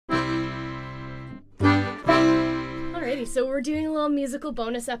Alrighty, so we're doing a little musical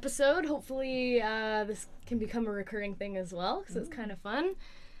bonus episode. Hopefully this can become a recurring thing as well, because it's kind of fun.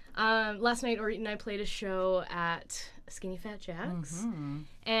 Last night, Orit and I played a show at Skinny Fat Jack's,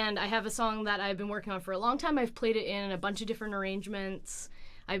 and I have a song that I've been working on for a long time. I've played it in a bunch of different arrangements.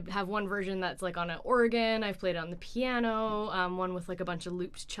 I have one version that's like on an organ. I've played it on the piano, one with like a bunch of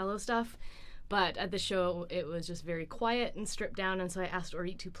looped cello stuff. But at the show, it was just very quiet and stripped down, and so I asked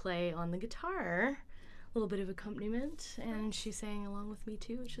Orit to play on the guitar. A little bit of accompaniment, and she sang along with me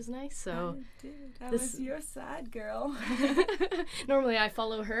too, which was nice. So I did. I was your side girl. Normally I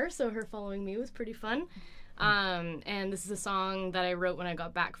follow her, so her following me was pretty fun. And this is a song that I wrote when I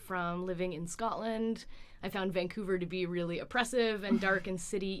got back from living in Scotland. I found Vancouver to be really oppressive and dark and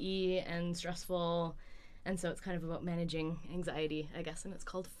city-y and stressful, and so it's kind of about managing anxiety, I guess, and it's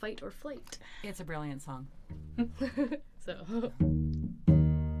called Fight or Flight. It's a brilliant song. So...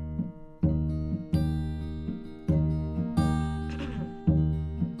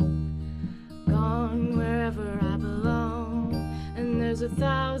 wherever I belong, and there's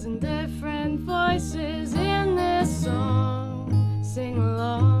 1,000 different voices in this song. Sing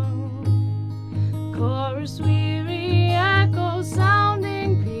along, chorus weary echo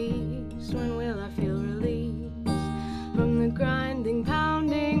sounding peace. When will I feel release from the grinding,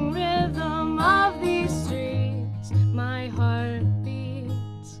 pounding rhythm of these streets? My heart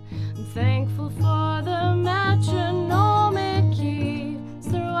beats. I'm thankful for the metronome it keeps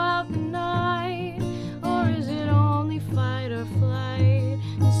throughout the night. Or is it only fight or flight?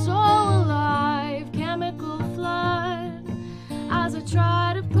 And so alive, chemical flood, as I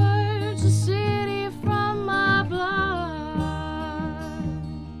try to purge the city from my blood.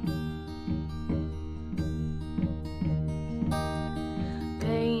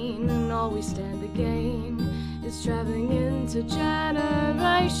 Pain and all we stand to gain is traveling into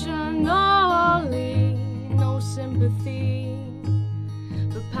generationally. No sympathy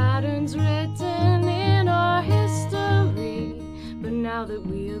for patterns written in our history. But now that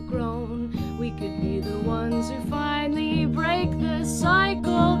we are grown, we could be the ones who finally break the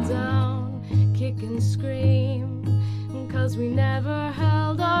cycle down, kick and scream, 'cause we never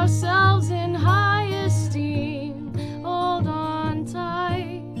held ourselves in high esteem. Hold on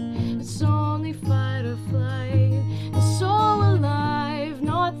tight, it's only fight or flight. It's so alive,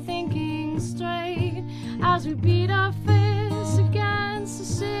 not thinking straight, as we beat our fists against the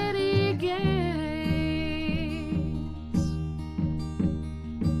city gates.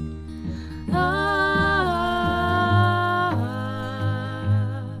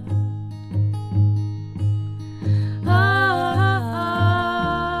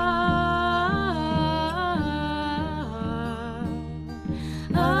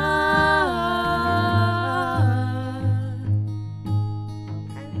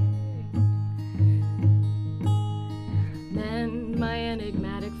 Then, my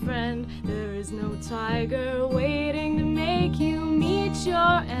enigmatic friend, there is no tiger waiting to make you meet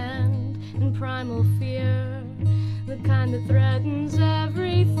your end. And primal fear, the kind that threatens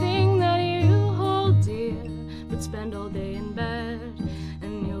everything that you hold dear. But spend all day in bed,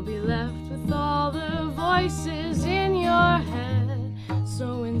 and you'll be left with all the voices in your head.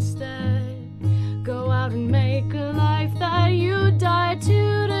 So instead, go out and make a life that you died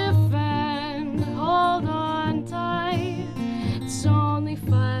to defend. Hold on tight, it's only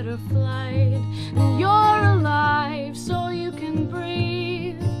fight or flight. And you're alive, so you can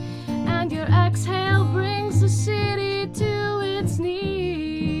breathe. And your exhale brings the city to its knees.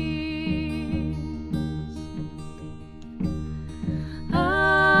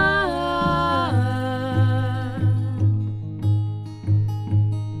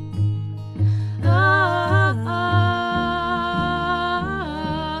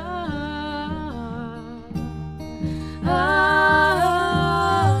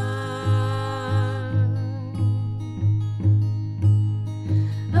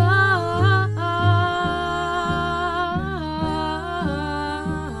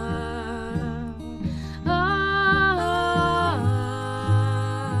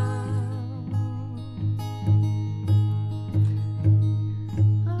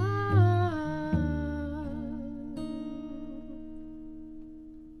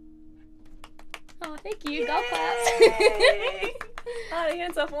 Oh, thank you. Golf claps.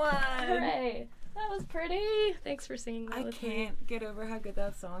 Audience of one. Hooray. That was pretty. Thanks for singing that I with me. can't get over how good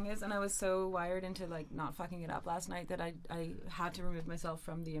that song is, and I was so wired into like not fucking it up last night that I had to remove myself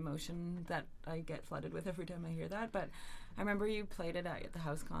from the emotion that I get flooded with every time I hear that. But I remember you played it at the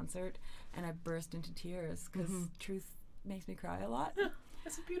house concert, and I burst into tears because Truth makes me cry a lot.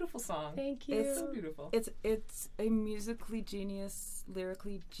 It's a beautiful song. Thank you. It's so beautiful. It's a musically genius,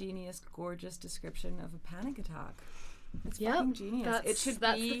 lyrically genius, gorgeous description of a panic attack. It's Yep, fucking genius. That's It should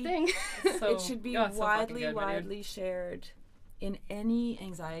the be. thing. So, It should be it's so fucking widely, good, my dude. widely shared in any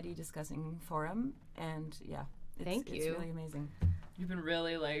anxiety discussing forum. And yeah, Thank it's you. really amazing. You've been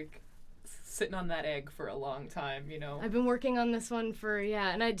really like sitting on that egg for a long time, you know. I've been working on this one for,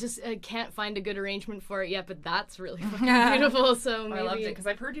 and I can't find a good arrangement for it yet, but that's really fucking beautiful, so maybe. I loved it because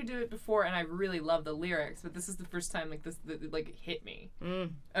I've heard you do it before and I really love the lyrics, but this is the first time like this that like hit me.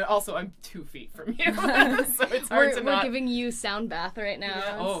 And also I'm 2 feet from you, so it's hard to we're not. giving you sound bath right now.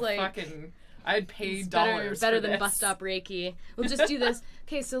 Yeah, It's oh like, fucking! I'd pay it's dollars. better for than this. bus stop Reiki. We'll just do this.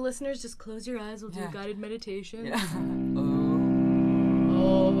 Okay, so listeners, just close your eyes. We'll do Yeah. a guided meditation. Yeah.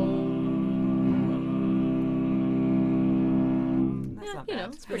 That's Yeah, not you know,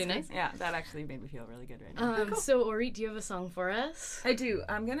 bad. it's pretty nice. Yeah, that actually made me feel really good right now. So Ori, do you have a song for us? I do.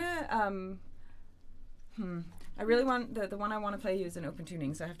 I'm gonna. I really want the one I want to play you is an open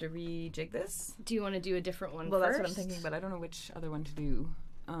tuning, so I have to rejig this. Do you want to do a different one Well, first? that's what I'm thinking, but I don't know which other one to do.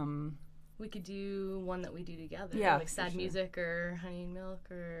 We could do one that we do together. Yeah, like for Sad sure. Music or Honey and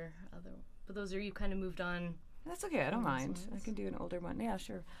Milk or other. But those are, you kind of moved on. That's okay. I don't mind. I ones. can do an older one. Yeah,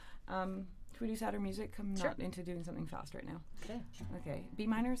 sure. Can we do sadder music? I'm Sure. not into doing something fast right now. Okay. Okay. B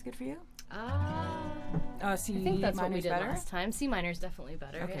minor is good for you. C I think that's what we minor's did better. last time. C minor is definitely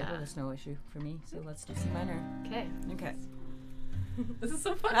better. Okay, yeah. well, there's no issue for me. So let's do C minor. Okay. Okay. This is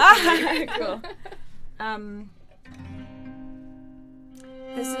so fun. Cool.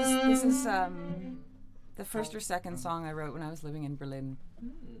 This is the first or second song I wrote when I was living in Berlin.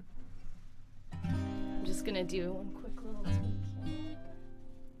 I'm just gonna do one quick little tweak here.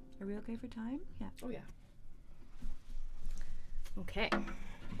 Are we okay for time? Yeah. Oh yeah. Okay.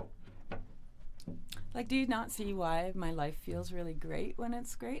 Like, do you not see why my life feels really great when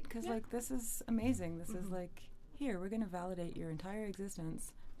it's great? Because, Yeah. like, this is amazing. This is like, here, we're going to validate your entire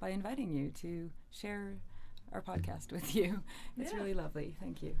existence by inviting you to share our podcast with you. It's Yeah. really lovely.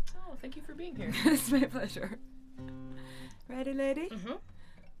 Thank you. Oh, thank you for being here. It's my pleasure. Ready, lady? Mm-hmm.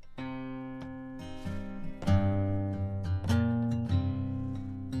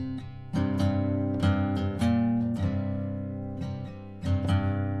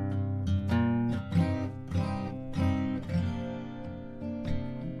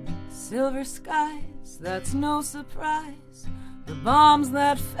 Silver skies, that's no surprise. The bombs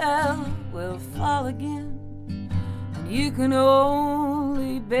that fell will fall again. And you can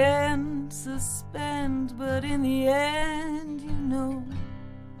only bend, suspend, but in the end, you know.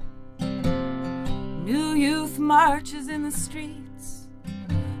 New youth marches in the streets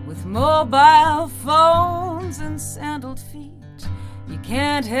with mobile phones and sandaled feet. You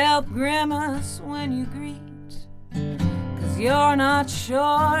can't help grimace when you greet. 'Cause you're not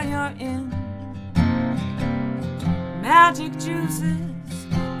sure you're in. Magic juices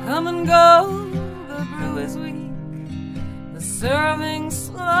come and go. The brew is weak, the serving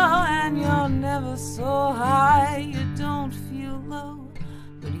slow, and you're never so high you don't feel low.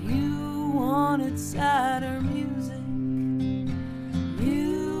 But you wanted sadder music.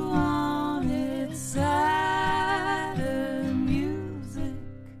 You wanted sadder music.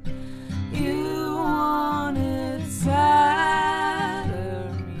 You wanted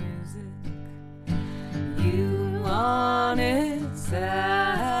sadder music. You wanted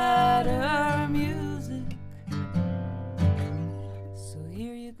sadder music. So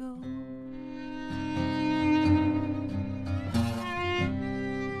here you go.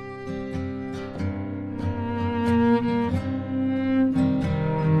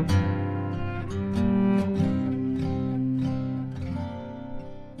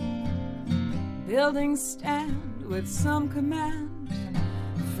 Buildings stand with some command,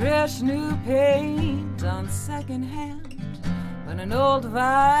 fresh new paint on second hand. When an old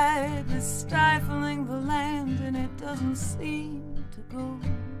vibe is stifling the land and it doesn't seem to go.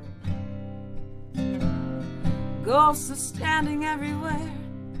 Ghosts are standing everywhere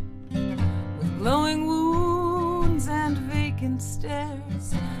with glowing wounds and vacant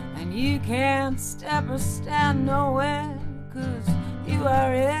stares. And you can't step or stand nowhere 'cause you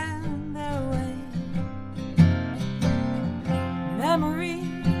are in their way. Memory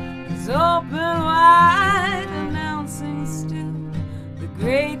is open wide, announcing still the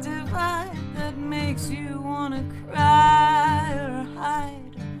great divide that makes you wanna cry or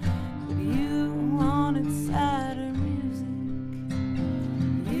hide. But you wanted sadder music.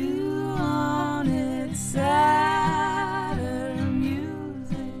 You wanted sadder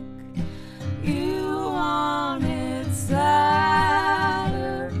music. You wanted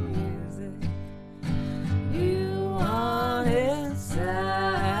sadder music. You wanted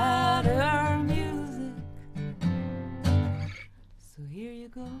sadder music. So here you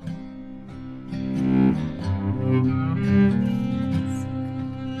go.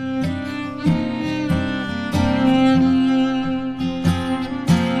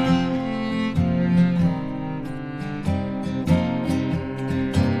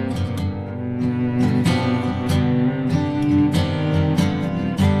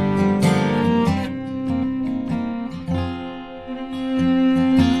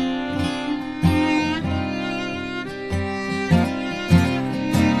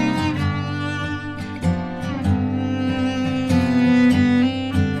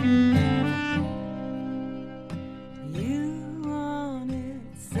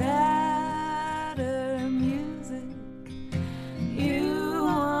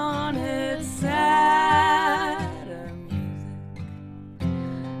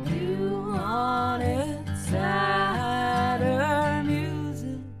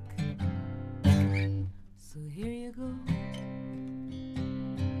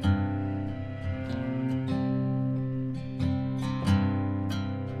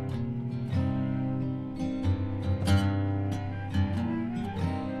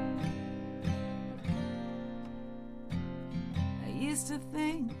 used to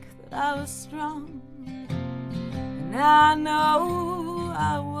think that I was strong, and I know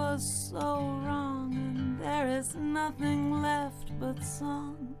I was so wrong, and there is nothing left but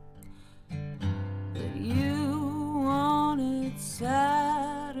song. But you wanted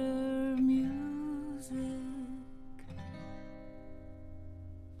sadder music.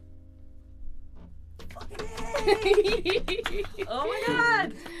 Oh my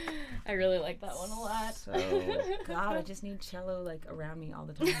god! I really like that one a lot. So, God, I just need cello like around me all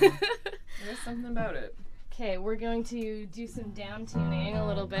the time. There's something about it. Okay, we're going to do some down tuning a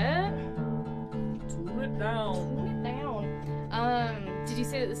little bit. Tune it down. Tune it down. Did you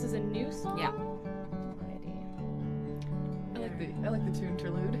say that this is a new song? Yeah. Alrighty. I like the tune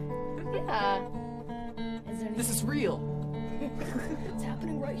interlude. Yeah. Is there This is real. It's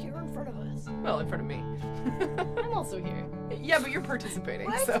happening right here in front of us. Well, in front of me. I'm also here. Yeah, but you're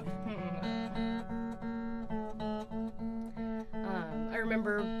participating, so. I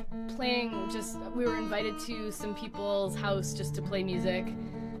remember playing we were invited to some people's house just to play music,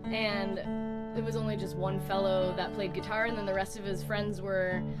 and there was only just one fellow that played guitar, and then the rest of his friends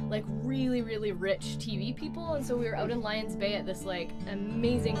were like really, really rich TV people, and so we were out in Lions Bay at this like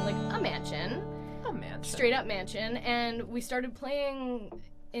amazing, like a mansion. Straight up mansion, and we started playing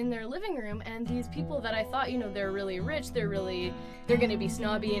in their living room, and these people that I thought, they're really rich, they're gonna be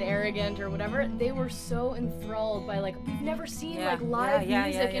snobby and arrogant or whatever, they were so enthralled by like, we've never seen live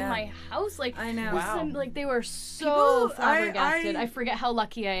music in my house, like I know. Wow. like they were so People, flabbergasted. I forget how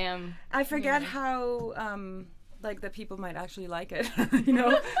lucky I am. I forget how like that people might actually like it,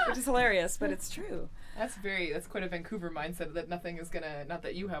 which is hilarious, but it's true. That's quite a Vancouver mindset that nothing is gonna, not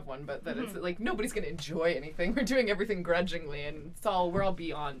that you have one, but that it's like nobody's gonna enjoy anything. We're doing everything grudgingly, and we're all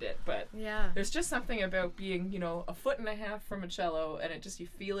beyond it. But Yeah. there's just something about being, a foot and a half from a cello, and you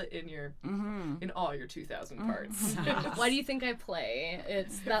feel it in in all your 2,000 parts. Why do you think I play?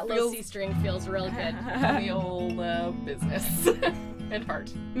 It's that low feels- C string feels real good. The old business and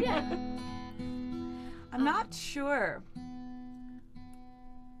heart. Yeah. I'm not sure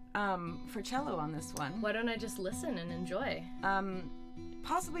for cello on this one. Why don't I just listen and enjoy?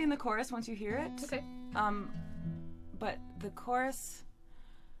 Possibly in the chorus once you hear it. Okay. But the chorus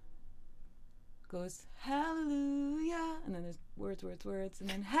goes hallelujah, and then there's words, and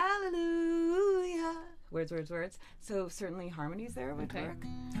then hallelujah, words. So certainly harmonies there would Okay. work.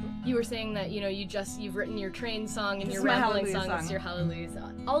 You were saying that you've written your train song and This your is my rambling hallelujah song. This is song. your hallelujah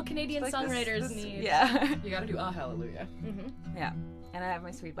song. All Canadian Like this- songwriters this- need. Yeah. You gotta do a hallelujah. Yeah. And I have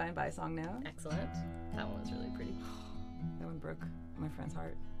my Sweet By and By song now. Excellent. That one was really pretty. That one broke my friend's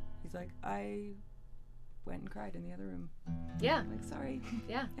heart. He's like, I went and cried in the other room. Yeah. I'm like, sorry.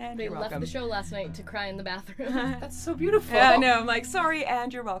 Yeah. And They you're left welcome. the show last night to cry in the bathroom. That's so beautiful. Yeah, no, I'm like, sorry,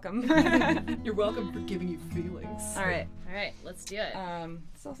 and you're welcome. You're welcome for giving you feelings. All right. All right, let's do it.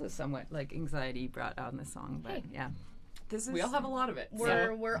 It's also somewhat like anxiety brought out in the song, but Hey. yeah. This is We all have a lot of it.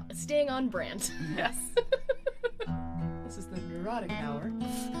 We're staying on brand. Yes. This is the neurotic hour.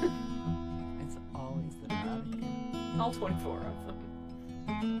 It's always the neurotic. All 24 of them.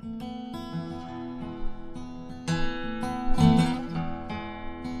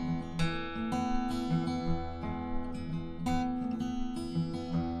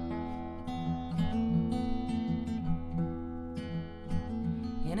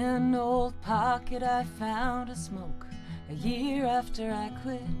 In an old pocket I found a smoke a year after I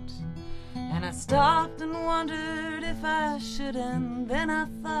quit. And I stopped and wondered if I should, and then I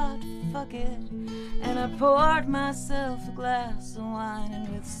thought, fuck it. And I poured myself a glass of wine and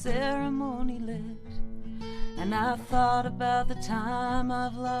with ceremony lit. And I thought about the time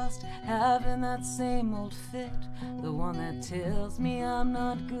I've lost having that same old fit, the one that tells me I'm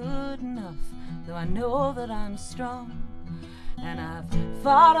not good enough, though I know that I'm strong. And I've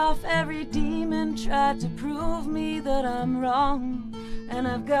fought off every demon, tried to prove me that I'm wrong. And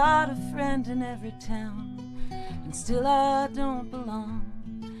I've got a friend in every town, and still I don't belong.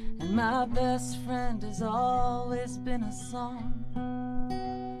 And my best friend has always been a song.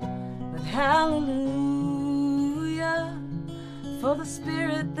 But hallelujah for the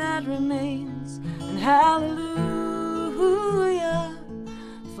spirit that remains, and hallelujah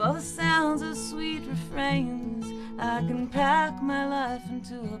for the sounds of sweet refrains. I can pack my life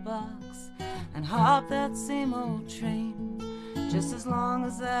into a box and hop that same old train. Just as long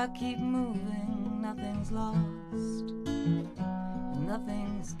as I keep moving, nothing's lost and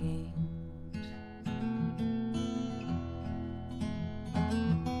nothing's gained.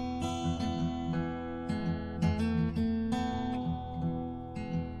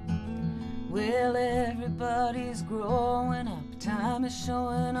 Well, everybody's growing up, time is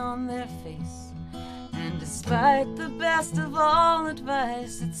showing on their face. And Despite the best of all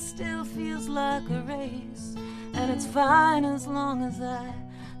advice, it still feels like a race. And it's fine as long as I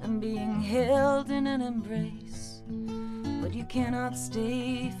am being held in an embrace. But you cannot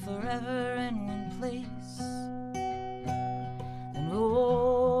stay forever in one place. And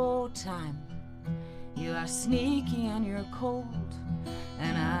oh, time, you are sneaky and you're cold.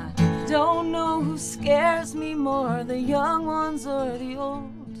 And I don't know who scares me more, the young ones or the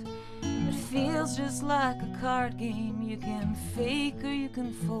old. It feels just like a card game, you can fake or you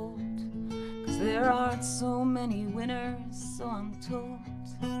can fold. 'Cause there aren't so many winners, so I'm told.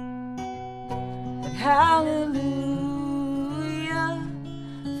 But hallelujah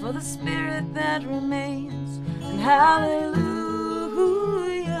for the spirit that remains. And hallelujah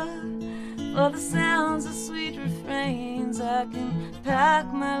for the sounds of sweet refrains. I can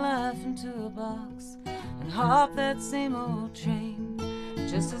pack my life into a box and hop that same old train.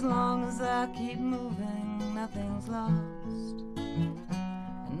 Just as long as I keep moving, nothing's lost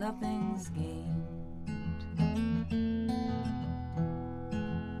and nothing's gained.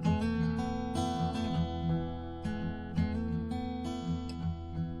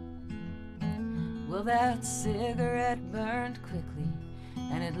 Well, that cigarette burned quickly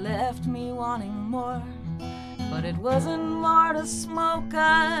and it left me wanting more. But it wasn't more to smoke,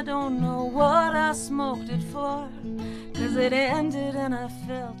 I don't know what I smoked it for. 'Cause it ended and I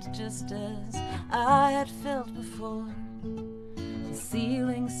felt just as I had felt before. The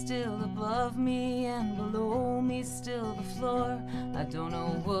ceiling still above me and below me still the floor. I don't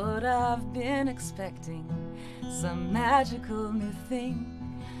know what I've been expecting, some magical new thing.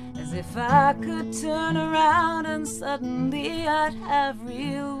 As if I could turn around and suddenly I'd have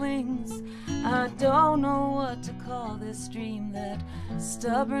real wings. I don't know what to call this dream that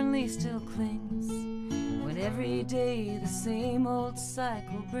stubbornly still clings, when every day the same old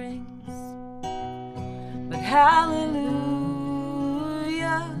cycle brings. But hallelujah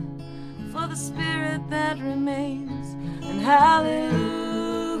for the spirit that remains. And hallelujah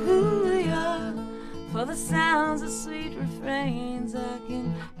for the sounds of sweet refrains. I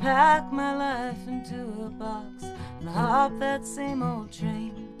can pack my life into a box and hop that same old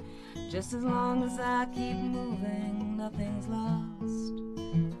train. Just as long as I keep moving, nothing's lost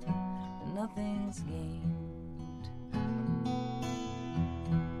and nothing's gained.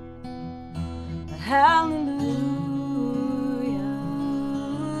 Hallelujah,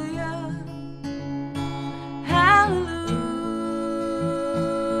 hallelujah.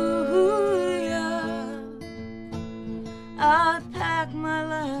 I'd pack my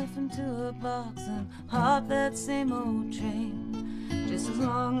life into a box and hop that same old train. Just as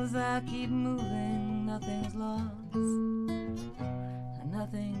long as I keep moving, nothing's lost and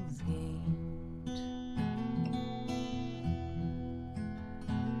nothing's gained.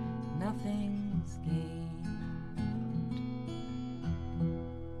 Nothing's gained.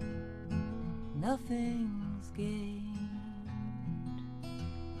 Nothing's gained.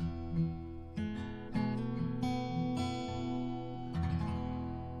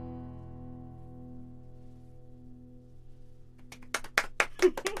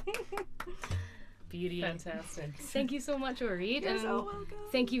 Beauty. Fantastic. Thank you so much, Orit. You're And so welcome.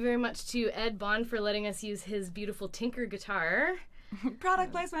 thank you very much to Ed Bond for letting us use his beautiful Tinker guitar.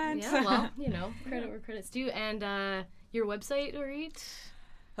 Product placement. Yeah, well, you know, credit where credit's due. And your website, Orit?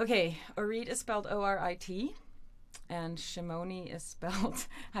 Okay, Orit is spelled O-R-I-T, and Shimoni is spelled,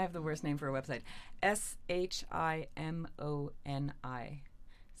 I have the worst name for a website, S-H-I-M-O-N-I.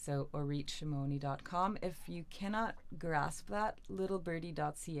 So oritshimoni.com. If you cannot grasp that,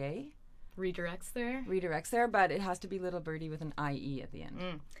 littlebirdie.ca Redirects there, but it has to be Little Birdie with an I-E at the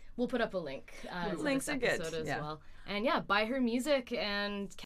end. We'll put up a link. To Links this are good, episode as yeah. well. And yeah, buy her music and